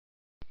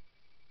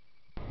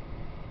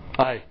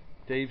Hi,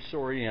 Dave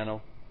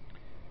Soriano,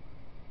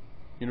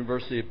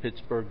 University of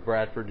Pittsburgh,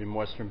 Bradford in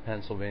Western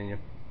Pennsylvania.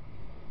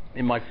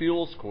 In my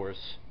fuels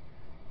course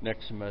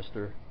next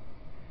semester,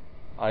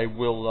 I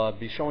will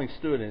be showing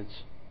students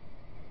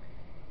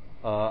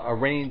a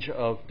range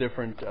of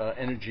different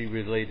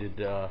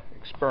energy-related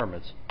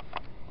experiments.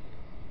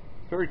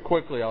 Very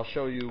quickly, I'll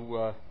show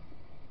you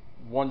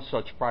one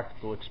such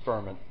practical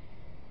experiment.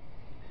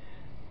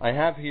 I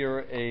have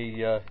here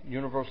a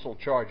universal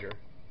charger.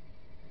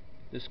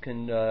 This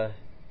can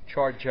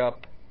charge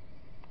up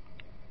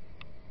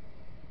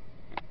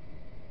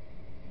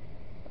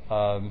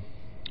AA,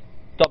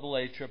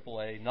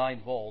 AAA,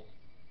 9-volt,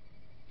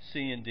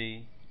 C and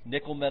D,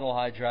 nickel metal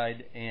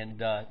hydride,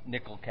 and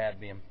nickel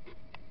cadmium.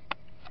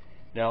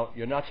 Now,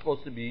 you're not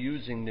supposed to be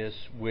using this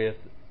with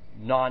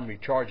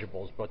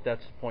non-rechargeables, but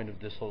that's the point of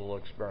this little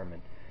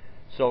experiment.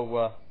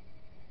 So,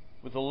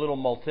 with a little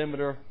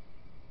multimeter,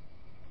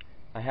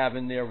 I have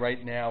in there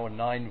right now a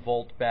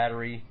 9-volt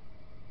battery,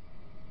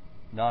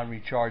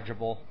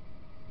 non-rechargeable,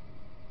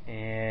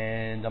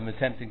 and I'm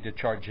attempting to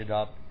charge it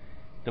up.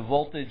 The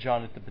voltage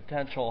on it, the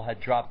potential, had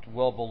dropped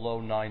well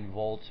below 9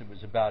 volts. It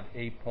was about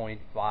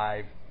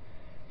 8.5.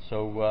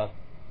 So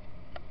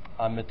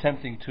I'm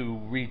attempting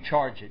to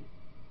recharge it.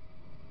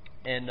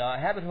 And I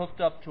have it hooked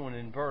up to an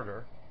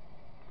inverter,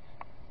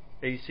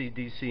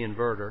 AC-DC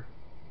inverter.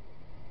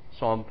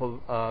 So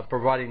I'm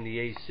providing the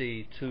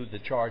AC to the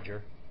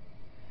charger.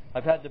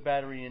 I've had the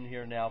battery in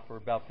here now for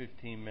about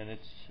 15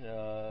 minutes,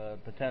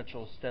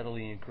 potential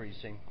steadily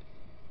increasing.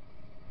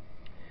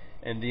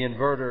 And the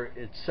inverter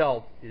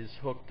itself is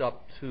hooked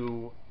up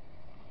to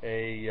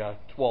a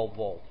 12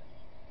 volt.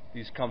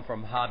 These come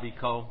from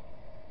Hobbyco.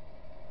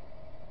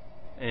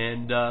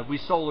 And we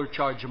solar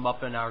charge them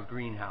up in our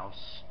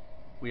greenhouse.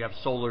 We have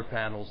solar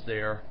panels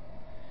there.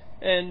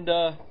 And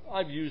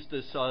I've used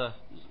this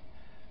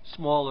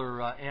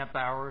smaller amp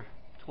hour,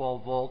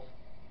 12 volt,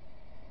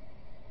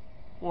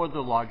 or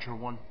the larger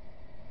one.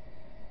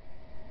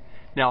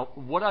 Now,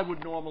 what I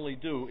would normally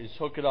do is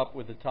hook it up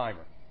with a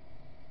timer.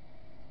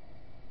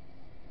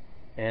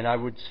 And I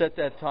would set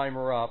that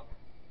timer up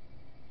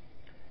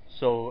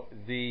so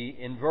the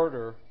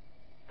inverter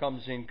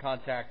comes in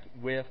contact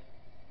with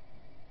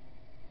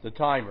the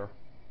timer,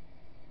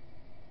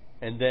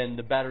 and then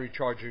the battery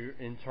charger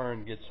in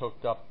turn gets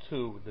hooked up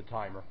to the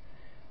timer.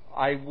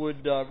 I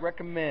would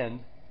recommend,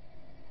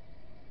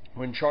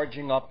 when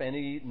charging up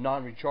any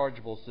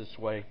non-rechargeables this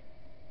way,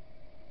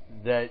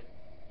 that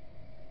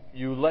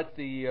you let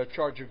the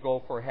charger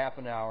go for half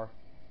an hour,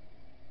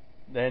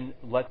 then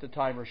let the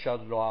timer shut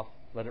it off,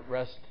 let it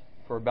rest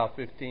for about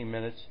 15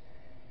 minutes,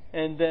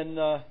 and then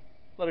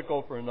let it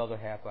go for another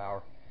half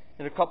hour.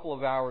 In a couple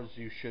of hours,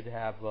 you should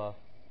have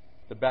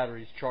the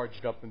batteries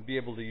charged up and be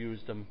able to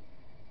use them,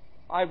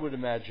 I would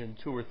imagine,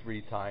 2 or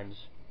 3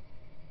 times.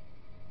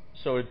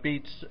 So it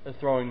beats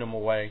throwing them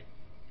away.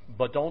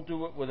 But don't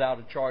do it without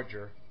a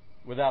charger,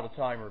 without a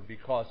timer,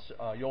 because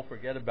you'll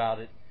forget about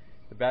it.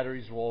 The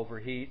batteries will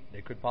overheat.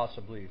 They could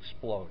possibly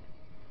explode.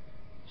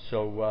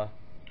 So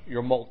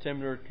your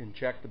multimeter can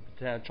check the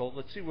potential.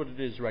 Let's see what it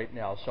is right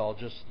now. So I'll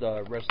just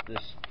rest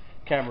this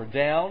camera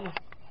down.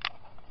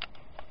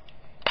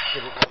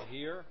 Put it right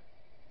here.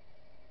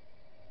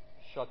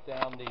 Shut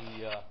down the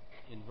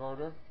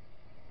inverter.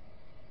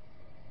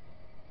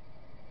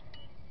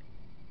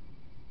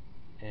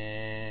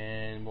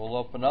 And we'll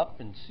open up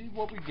and see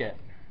what we get.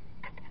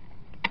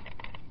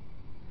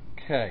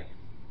 Okay.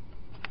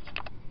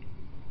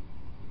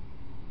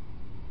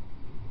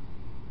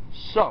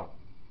 So,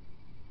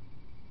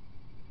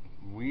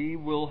 we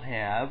will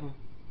have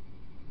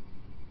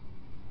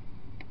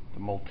the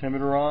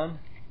multimeter on.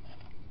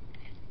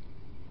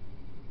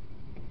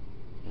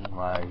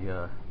 My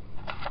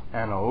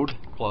anode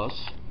plus.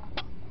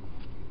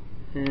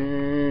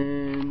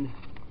 And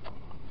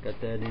got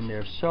that in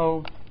there.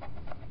 So,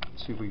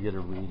 let's see if we get a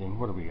reading.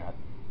 What do we got?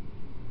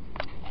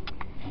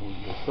 Move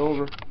this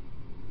over.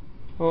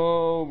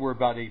 Oh, we're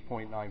about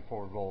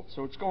 8.94 volts.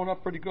 So it's going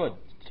up pretty good.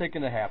 It's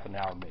taking a half an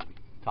hour maybe,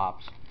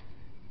 tops.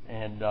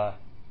 And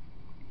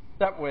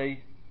that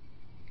way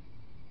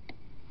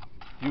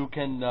you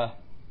can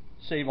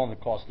save on the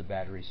cost of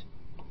batteries.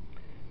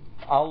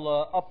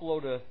 I'll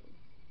upload a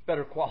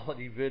better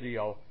quality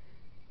video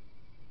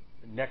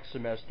next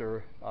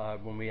semester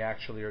when we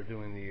actually are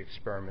doing the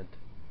experiment.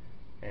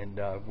 And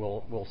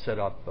we'll set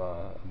up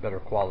a better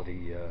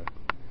quality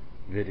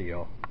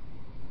video.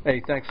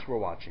 Hey, thanks for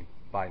watching.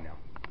 Bye now.